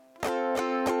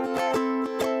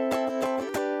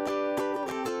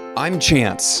I'm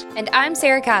Chance. And I'm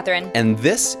Sarah Catherine. And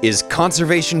this is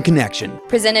Conservation Connection,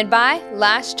 presented by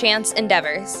Last Chance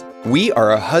Endeavors. We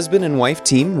are a husband and wife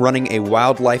team running a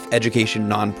wildlife education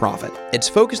nonprofit. It's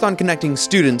focused on connecting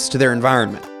students to their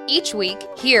environment. Each week,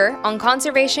 here on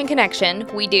Conservation Connection,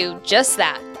 we do just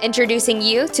that, introducing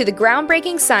you to the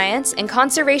groundbreaking science and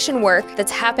conservation work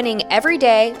that's happening every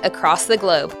day across the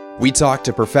globe. We talk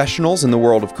to professionals in the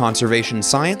world of conservation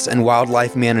science and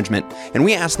wildlife management, and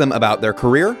we ask them about their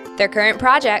career, their current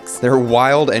projects, their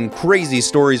wild and crazy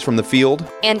stories from the field,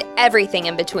 and everything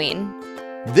in between.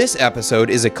 This episode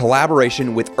is a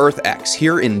collaboration with EarthX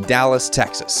here in Dallas,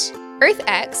 Texas.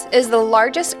 EarthX is the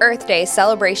largest Earth Day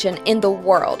celebration in the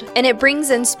world, and it brings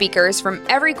in speakers from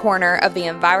every corner of the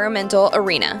environmental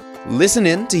arena. Listen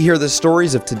in to hear the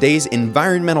stories of today's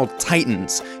environmental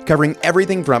titans, covering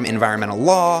everything from environmental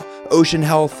law, ocean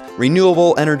health,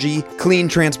 renewable energy, clean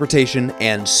transportation,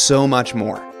 and so much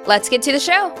more. Let's get to the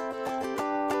show.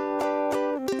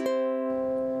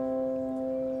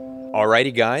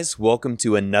 Alrighty guys, welcome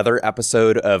to another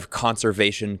episode of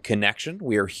Conservation Connection.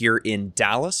 We are here in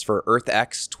Dallas for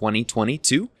EarthX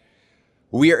 2022.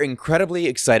 We are incredibly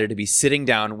excited to be sitting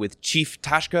down with Chief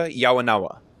Tashka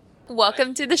Yawanawa.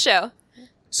 Welcome to the show.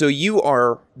 So you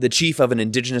are the chief of an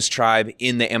indigenous tribe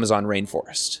in the Amazon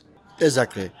rainforest.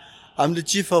 Exactly. I'm the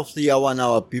chief of the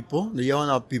Yawanawa people. The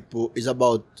Yawanawa people is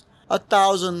about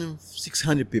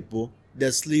 1,600 people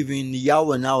that's living in the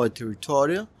Yawanawa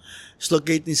territory. It's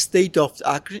located in the state of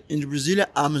Acre in the Brazilian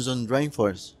Amazon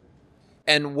rainforest.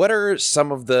 And what are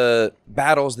some of the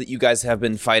battles that you guys have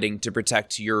been fighting to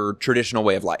protect your traditional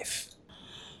way of life?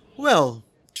 Well,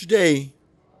 today,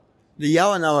 the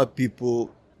Yawanawa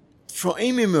people, from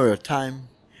immemorial time,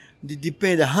 they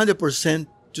depend 100%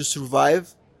 to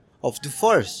survive of the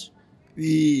forest.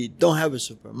 We don't have a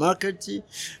supermarket.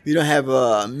 We don't have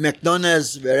a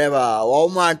McDonald's, wherever,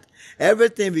 Walmart.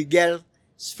 Everything we get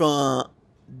is from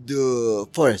the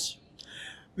forest.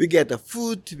 We get the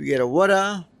food, we get the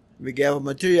water, we get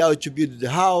material to build the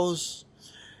house.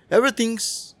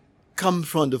 Everything's come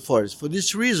from the forest. For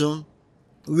this reason,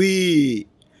 we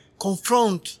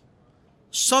confront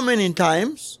so many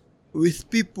times with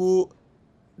people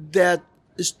that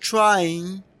is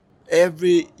trying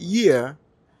every year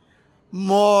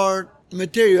more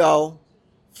material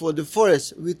for the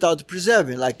forest without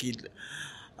preserving, like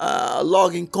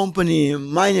logging company,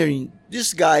 mining.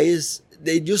 These guys,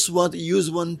 they just want to use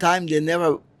one time, they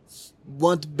never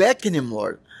want back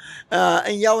anymore.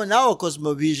 In Yawanawa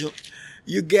cosmovision,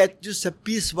 you get just a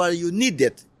piece where you need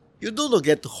it. You don't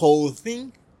get the whole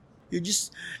thing. You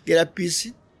just get a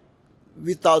piece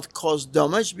without cause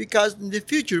damage, because in the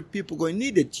future, people going to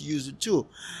need it to use it too.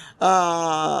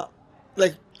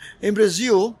 Like in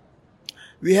Brazil,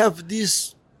 we have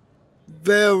this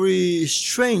very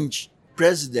strange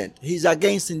president. He's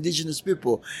against indigenous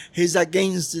people. He's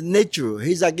against nature.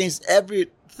 He's against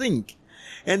everything.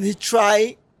 And he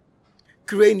try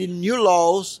creating new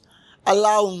laws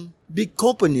allowing big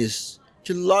companies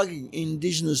to log in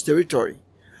indigenous territory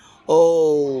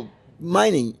or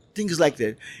mining, things like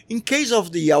that. In case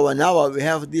of the Yawanawa, we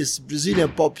have this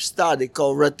Brazilian pop star they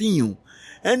call Ratinho.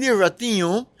 And in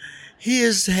Ratinho, he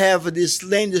have this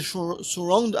land that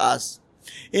surround us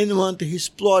and want to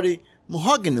explore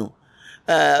mahogany.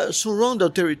 Surround the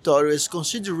territory is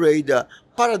considered the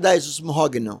paradise of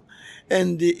mahogany.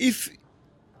 And if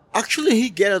actually he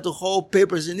get the whole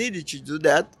papers he needed to do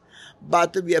that,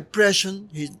 but with oppression,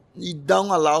 he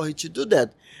don't allow him to do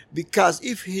that. Because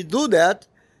if he do that,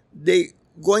 they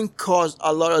going to cause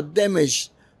a lot of damage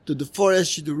to the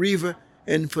forest, to the river,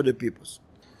 and for the peoples.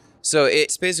 So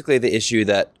it's basically the issue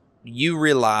that you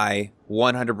rely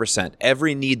 100%.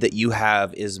 Every need that you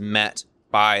have is met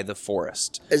by the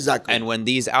forest. Exactly. And when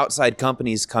these outside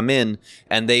companies come in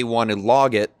and they want to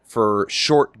log it for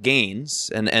short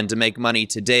gains and to make money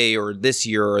today or this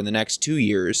year or in the next 2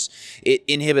 years, it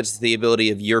inhibits the ability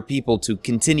of your people to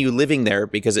continue living there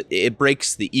because it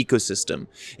breaks the ecosystem.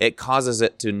 It causes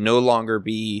it to no longer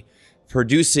be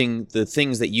producing the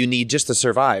things that you need just to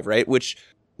survive, right? Which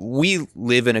we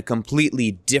live in a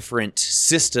completely different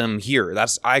system here.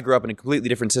 I grew up in a completely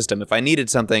different system. If I needed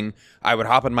something, I would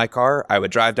hop in my car, I would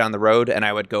drive down the road, and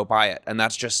I would go buy it. And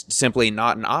that's just simply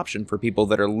not an option for people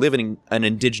that are living an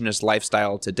indigenous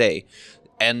lifestyle today.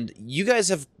 And you guys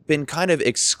have been kind of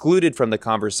excluded from the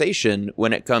conversation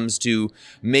when it comes to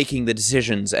making the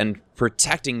decisions and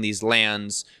protecting these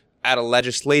lands at a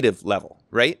legislative level,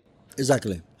 right?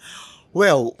 Exactly.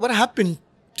 Well, what happened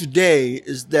today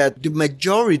is that the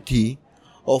majority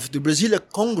of the Brazilian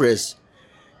Congress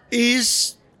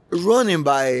is running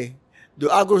by the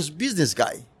agribusiness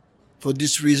guy. For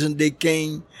this reason, they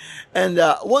came. And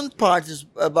one part is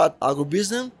about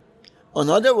agribusiness.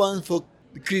 Another one for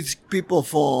people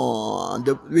from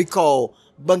we call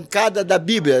Bancada da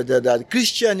Bíblia, the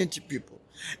Christianity people.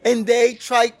 And they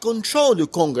try to control the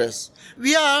Congress.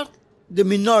 We are the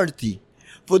minority.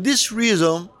 For this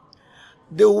reason,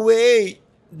 the way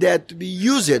that we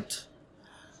use it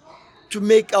to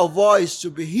make our voice to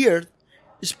be heard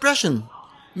is pressure.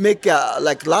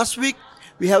 Like last week,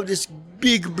 we have this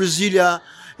big Brasilia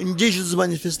indigenous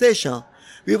manifestation.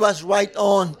 We was right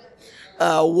on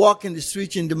walking the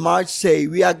streets in the march, say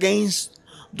we are against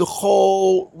the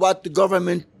whole what the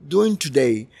government doing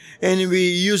today, and we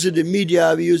use the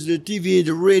media, we use the TV,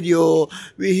 the radio,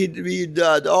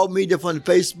 the all media from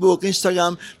Facebook,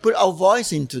 Instagram, put our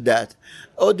voice into that.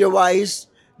 Otherwise,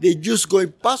 they just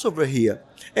going pass over here,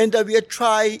 and we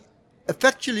try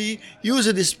effectively use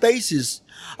the spaces.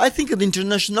 I think the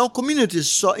international community is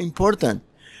so important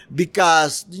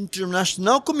because the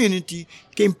international community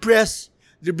can press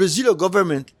the Brazilian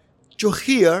government to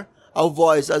hear our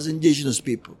voice as indigenous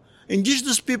people.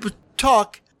 Indigenous people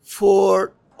talk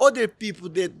for other people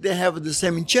that they have the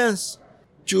same chance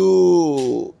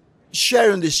to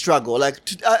share in the struggle.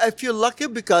 I feel lucky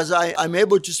because I'm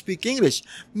able to speak English.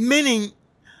 Meaning,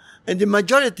 and the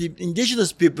majority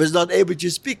indigenous people is not able to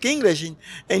speak English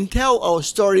and tell our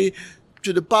story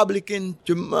to the public and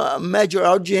to major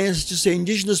audience, to say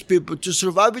indigenous people to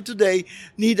survive today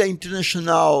need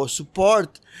international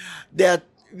support, that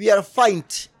we are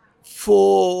fighting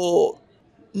for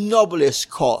noblest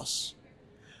cause.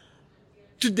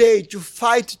 Today, to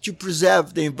fight to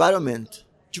preserve the environment,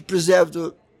 to preserve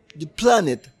the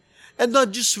planet, and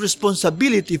not just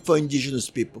responsibility for indigenous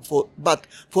people, but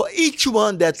for each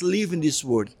one that live in this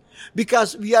world.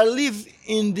 Because we are live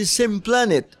in the same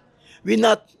planet. We're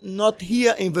not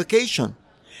here in vacation.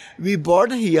 We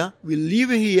born here, we live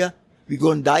here, we're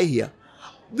going to die here.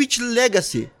 Which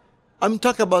legacy? I'm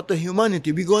talking about the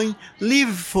humanity. We're going to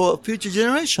live for future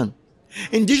generation.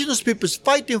 Indigenous people is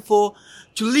fighting to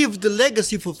leave the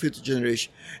legacy for future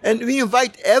generation. And we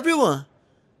invite everyone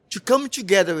to come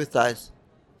together with us,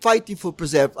 fighting for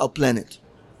preserve our planet.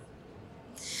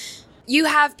 You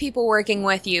have people working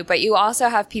with you, but you also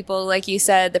have people, like you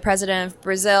said, the president of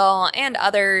Brazil and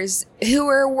others who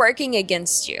are working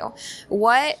against you.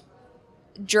 What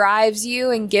drives you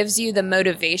and gives you the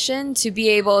motivation to be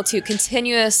able to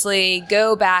continuously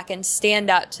go back and stand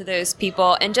up to those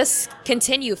people and just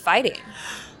continue fighting?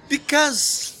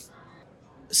 Because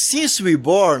since we're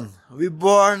born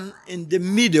in the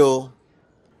middle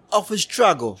of a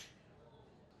struggle.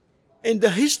 In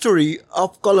the history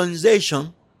of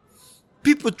colonization,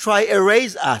 people try to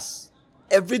erase us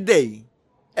every day,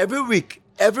 every week,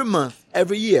 every month,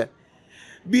 every year.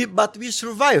 But we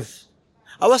survive.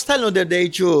 I was telling the other day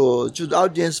to the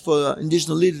audience for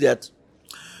indigenous leaders that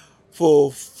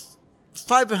for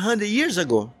 500 years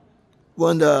ago,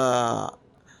 when the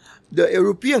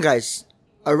European guys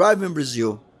arrived in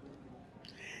Brazil,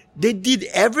 they did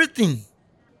everything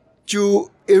to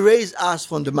erase us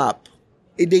from the map.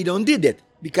 They don't did it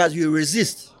because we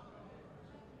resist.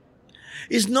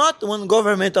 It's not one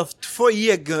government of 4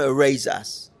 years going to erase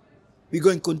us. We're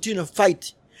going to continue to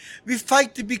fight. We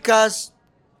fight because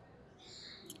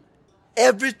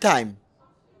every time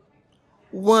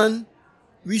when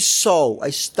we saw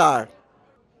a star,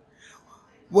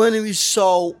 when we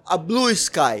saw a blue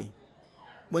sky,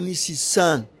 when we see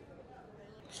sun,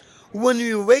 when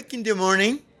we wake in the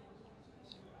morning,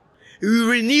 we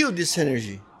renew this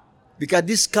energy because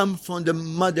this comes from the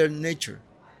mother nature.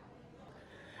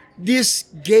 This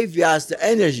gave us the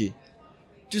energy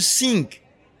to think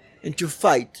and to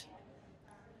fight.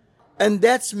 And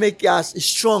that's make us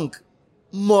strong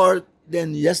more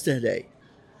than yesterday.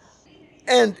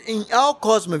 And in our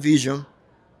cosmovision,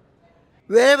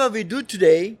 wherever we do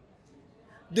today,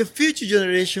 the future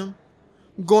generation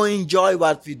going to enjoy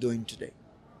what we're doing today.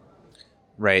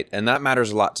 Right. And that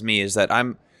matters a lot to me is that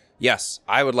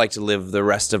I would like to live the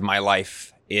rest of my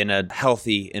life in a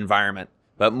healthy environment.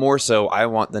 But more so, I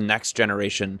want the next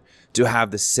generation to have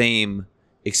the same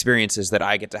experiences that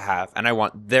I get to have. And I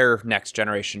want their next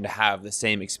generation to have the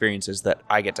same experiences that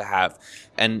I get to have.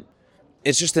 And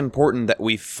it's just important that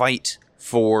we fight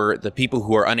for the people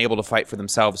who are unable to fight for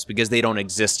themselves because they don't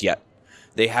exist yet.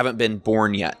 They haven't been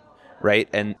born yet, right?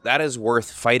 And that is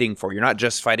worth fighting for. You're not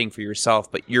just fighting for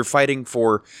yourself, but you're fighting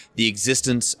for the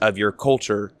existence of your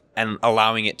culture and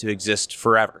allowing it to exist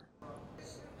forever.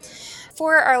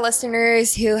 For our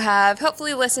listeners who have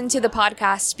hopefully listened to the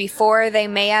podcast before, they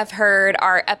may have heard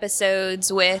our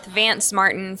episodes with Vance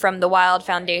Martin from the Wild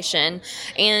Foundation.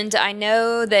 And I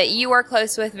know that you are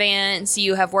close with Vance.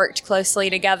 You have worked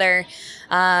closely together.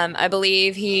 I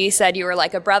believe he said you were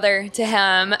like a brother to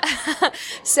him.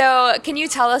 So can you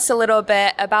tell us a little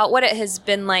bit about what it has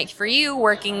been like for you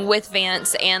working with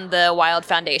Vance and the Wild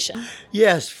Foundation?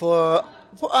 Yes, for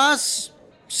us,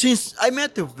 since I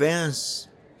met Vance,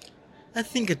 I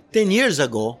think 10 years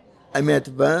ago, I met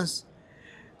Vance.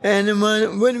 And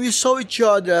when we saw each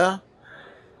other,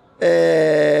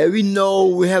 we know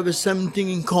we have something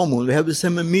in common. We have the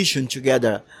same mission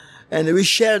together. And we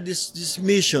share this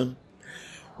mission,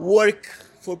 work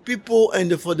for people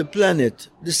and for the planet,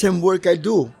 the same work I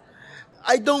do.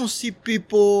 I don't see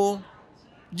people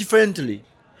differently.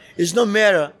 It's no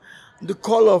matter the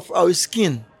color of our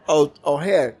skin, our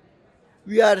hair.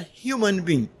 We are human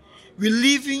beings. We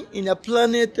living in a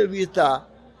planet with a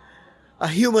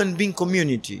human being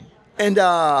community. And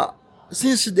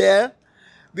since there,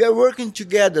 we are working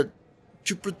together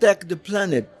to protect the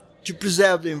planet, to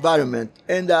preserve the environment.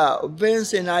 And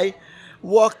Vance and I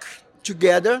work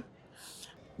together.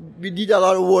 We did a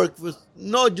lot of work with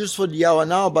not just for the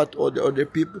Yawanawa, but other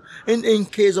people. And in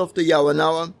case of the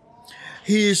Yawanawa,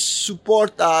 he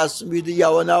support us with the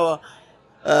Yawanawa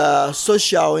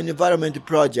social and environmental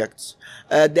projects.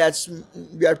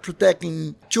 We are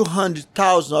protecting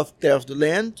 200,000 hectares of the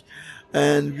land,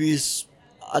 and with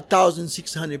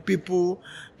 1,600 people,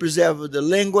 preserve the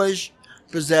language,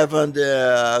 preserve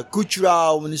the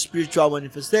cultural and spiritual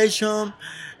manifestation,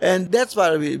 and that's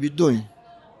what we're doing.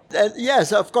 And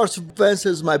yes, of course, Vance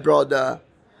is my brother,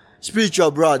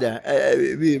 spiritual brother.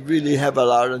 We really have a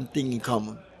lot of things in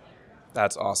common.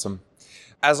 That's awesome.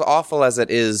 As awful as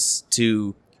it is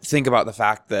to think about the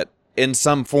fact that in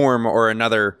some form or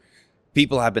another,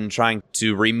 people have been trying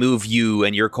to remove you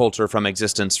and your culture from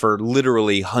existence for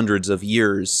literally hundreds of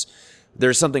years,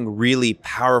 there's something really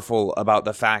powerful about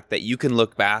the fact that you can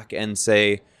look back and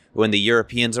say, when the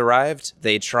Europeans arrived,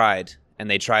 they tried. And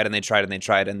they tried and they tried and they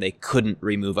tried and they couldn't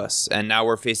remove us. And now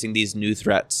we're facing these new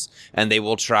threats and they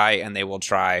will try and they will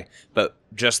try. But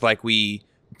just like we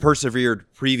persevered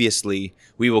previously,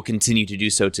 we will continue to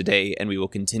do so today, and we will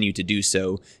continue to do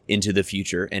so into the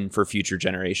future and for future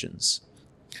generations.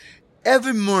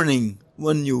 Every morning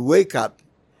when you wake up,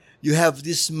 you have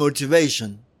this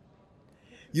motivation.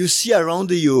 You see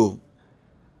around you.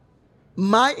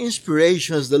 My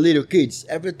inspiration is the little kids.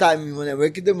 Every time when I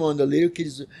wake in the morning, the little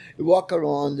kids walk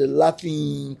around,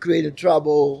 laughing, creating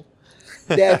trouble.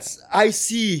 I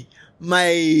see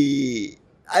I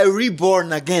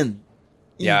reborn again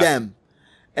in them.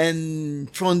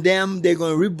 And from them, they're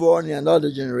going to reborn in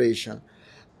another generation.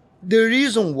 The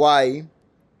reason why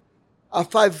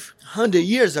 500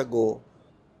 years ago,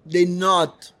 they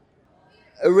not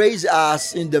erase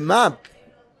us in the map,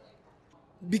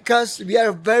 because we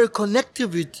are very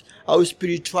connected with our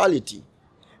spirituality.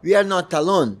 We are not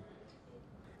alone.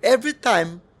 Every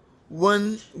time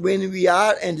when we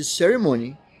are in the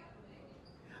ceremony,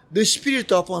 the spirit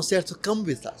of ancestors come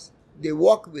with us. They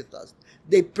walk with us.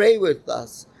 They pray with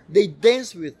us. They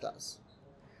dance with us.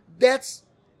 That's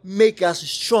make us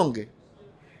stronger.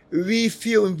 We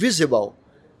feel invisible.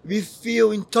 We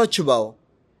feel untouchable.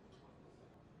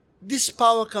 This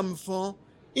power comes from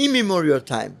immemorial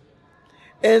time.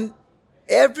 And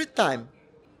every time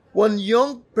when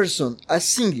young person is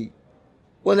singing,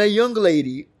 when a young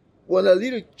lady, when a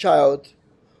little child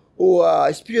or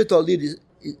a spiritual leader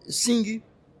is singing,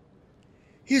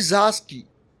 he's asking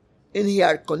and he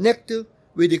are connected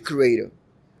with the Creator.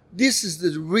 This is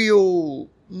the real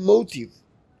motive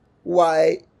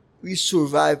why we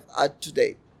survive at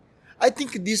today. I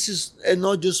think this is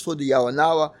not just for the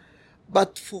Yawanawa,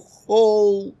 but for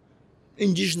all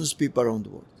indigenous people around the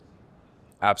world.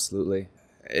 Absolutely.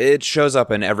 It shows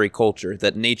up in every culture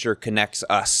that nature connects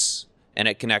us, and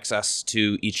it connects us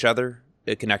to each other.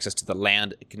 It connects us to the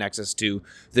land. It connects us to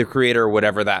the Creator,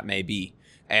 whatever that may be.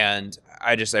 And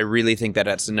I really think that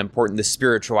it's the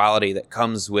spirituality that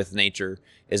comes with nature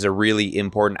is a really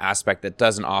important aspect that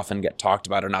doesn't often get talked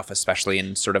about enough, especially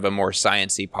in sort of a more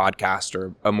sciencey podcast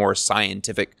or a more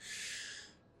scientific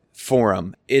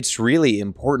forum. It's really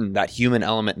important. That human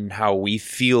element and how we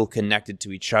feel connected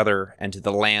to each other and to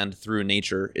the land through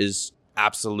nature is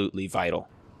absolutely vital.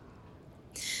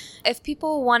 If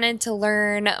people wanted to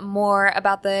learn more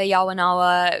about the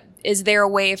Yawanawa, is there a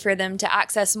way for them to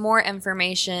access more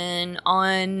information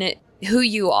on who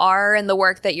you are and the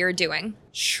work that you're doing?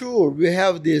 Sure. We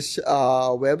have this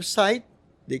website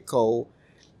they call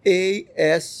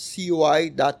ascy.com.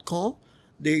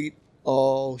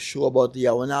 show about the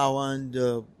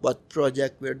Yawanawan, what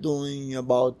project we're doing,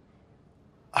 about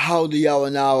how the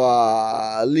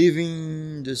Yawanawa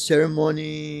living, the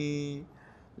ceremony,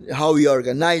 how we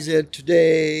organize it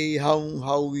today,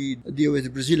 how we deal with the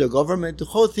Brazilian government. The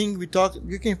whole thing we talk,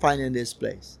 you can find in this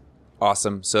place.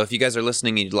 Awesome. So if you guys are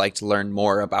listening and you'd like to learn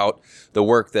more about the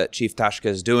work that Chief Tashka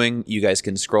is doing, you guys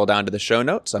can scroll down to the show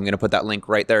notes. I'm going to put that link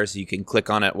right there so you can click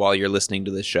on it while you're listening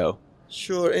to this show.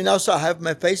 Sure. And also I have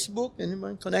my Facebook.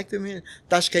 Anyone connect with me?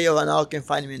 Tashka Yawanawa can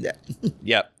find me in there.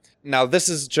 Yep. Now, this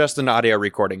is just an audio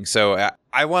recording, so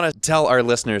I want to tell our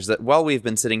listeners that while we've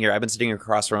been sitting here, I've been sitting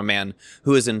across from a man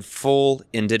who is in full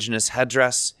indigenous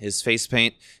headdress, his face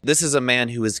paint. This is a man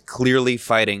who is clearly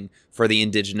fighting for the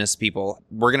indigenous people.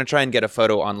 We're going to try and get a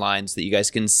photo online so that you guys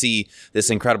can see this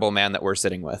incredible man that we're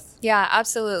sitting with. Yeah,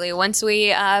 absolutely. Once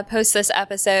we post this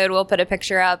episode, we'll put a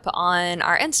picture up on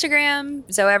our Instagram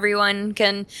so everyone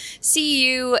can see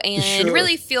you and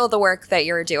really feel the work that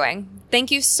you're doing.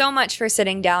 Thank you so much for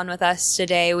sitting down with us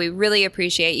today. We really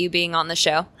appreciate you being on the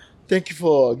show. Thank you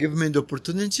for giving me the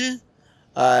opportunity.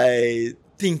 I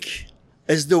think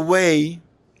as the way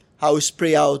how we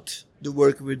spray out the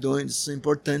work we're doing is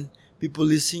important. People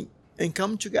listen and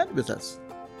come together with us.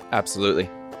 Absolutely.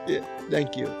 Yeah,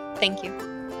 thank you. Thank you.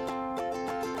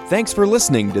 Thanks for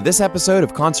listening to this episode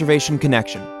of Conservation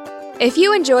Connection. If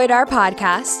you enjoyed our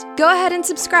podcast, go ahead and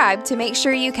subscribe to make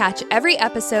sure you catch every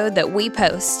episode that we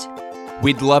post.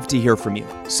 We'd love to hear from you.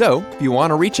 So if you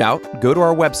want to reach out, go to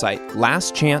our website,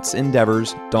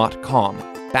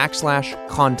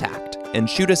 lastchanceendeavors.com/contact and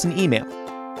shoot us an email.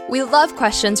 We love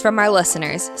questions from our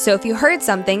listeners, so if you heard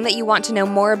something that you want to know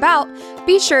more about,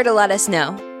 be sure to let us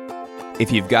know. If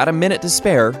you've got a minute to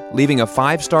spare, leaving a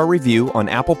 5-star review on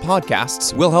Apple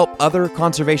Podcasts will help other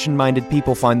conservation-minded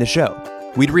people find the show.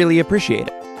 We'd really appreciate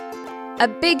it. A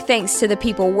big thanks to the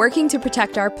people working to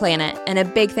protect our planet, and a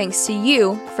big thanks to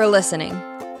you for listening.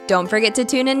 Don't forget to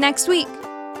tune in next week.